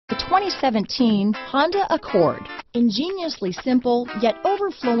2017 Honda Accord. Ingeniously simple, yet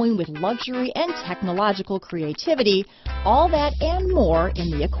overflowing with luxury and technological creativity, all that and more in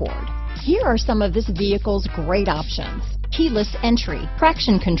the Accord. Here are some of this vehicle's great options: keyless entry,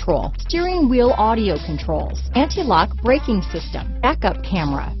 traction control, steering wheel audio controls, anti-lock braking system, backup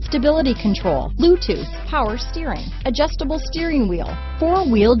camera, stability control, Bluetooth, power steering, adjustable steering wheel,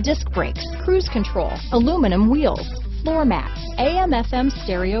 four-wheel disc brakes, cruise control, aluminum wheels, floor mats, AM/FM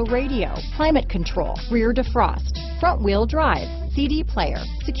stereo radio, climate control, rear defrost, front wheel drive, CD player,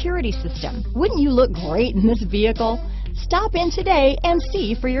 security system. Wouldn't you look great in this vehicle? Stop in today and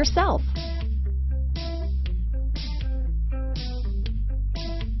see for yourself.